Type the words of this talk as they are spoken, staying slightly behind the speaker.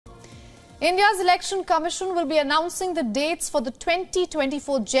India's Election Commission will be announcing the dates for the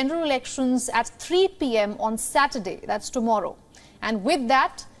 2024 general elections at 3 p.m. on Saturday, that's tomorrow. And with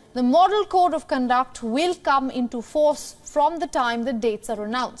that, the Model Code of Conduct will come into force from the time the dates are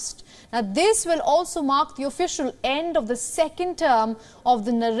announced. Now, this will also mark the official end of the second term of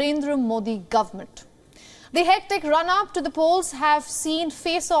the Narendra Modi government. The hectic run-up to the polls have seen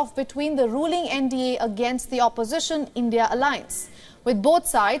face-off between the ruling NDA against the opposition India alliance, with both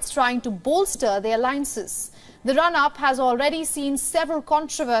sides trying to bolster their alliances. The run-up has already seen several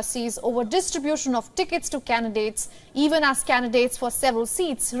controversies over distribution of tickets to candidates, even as candidates for several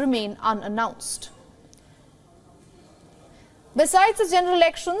seats remain unannounced. Besides the general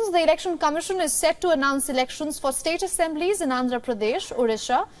elections, the Election Commission is set to announce elections for state assemblies in Andhra Pradesh,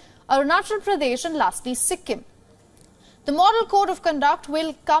 Odisha, Arunachal Pradesh and lastly Sikkim. The Model Code of Conduct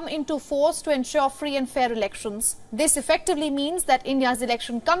will come into force to ensure free and fair elections. This effectively means that India's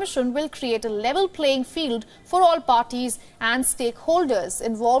Election Commission will create a level playing field for all parties and stakeholders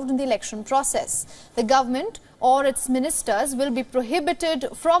involved in the election process. The government or its ministers will be prohibited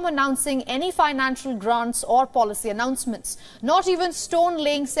from announcing any financial grants or policy announcements, not even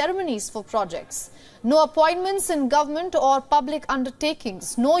stone-laying ceremonies for projects. No appointments in government or public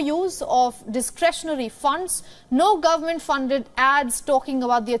undertakings, no use of discretionary funds, no government-funded ads talking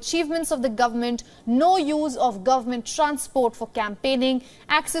about the achievements of the government, no use of government transport for campaigning,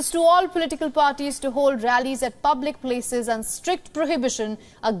 access to all political parties to hold rallies at public places and strict prohibition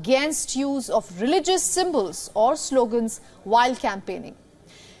against use of religious symbols or slogans while campaigning.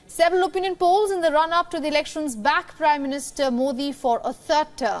 Several opinion polls in the run-up to the elections back Prime Minister Modi for a third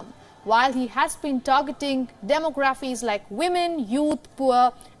term. While he has been targeting demographies like women, youth,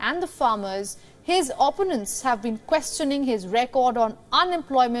 poor and the farmers, his opponents have been questioning his record on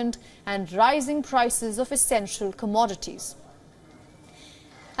unemployment and rising prices of essential commodities.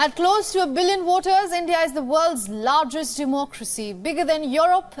 At close to 1 billion voters, India is the world's largest democracy, bigger than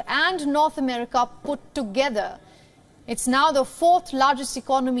Europe and North America put together. It's now the fourth largest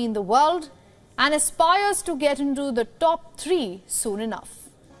economy in the world and aspires to get into the top 3 soon enough.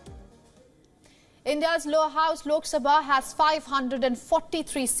 India's lower house Lok Sabha has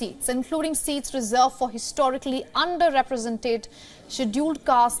 543 seats, including seats reserved for historically underrepresented scheduled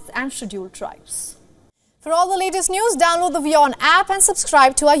castes and scheduled tribes. For all the latest news, download the WION app and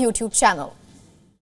subscribe to our YouTube channel.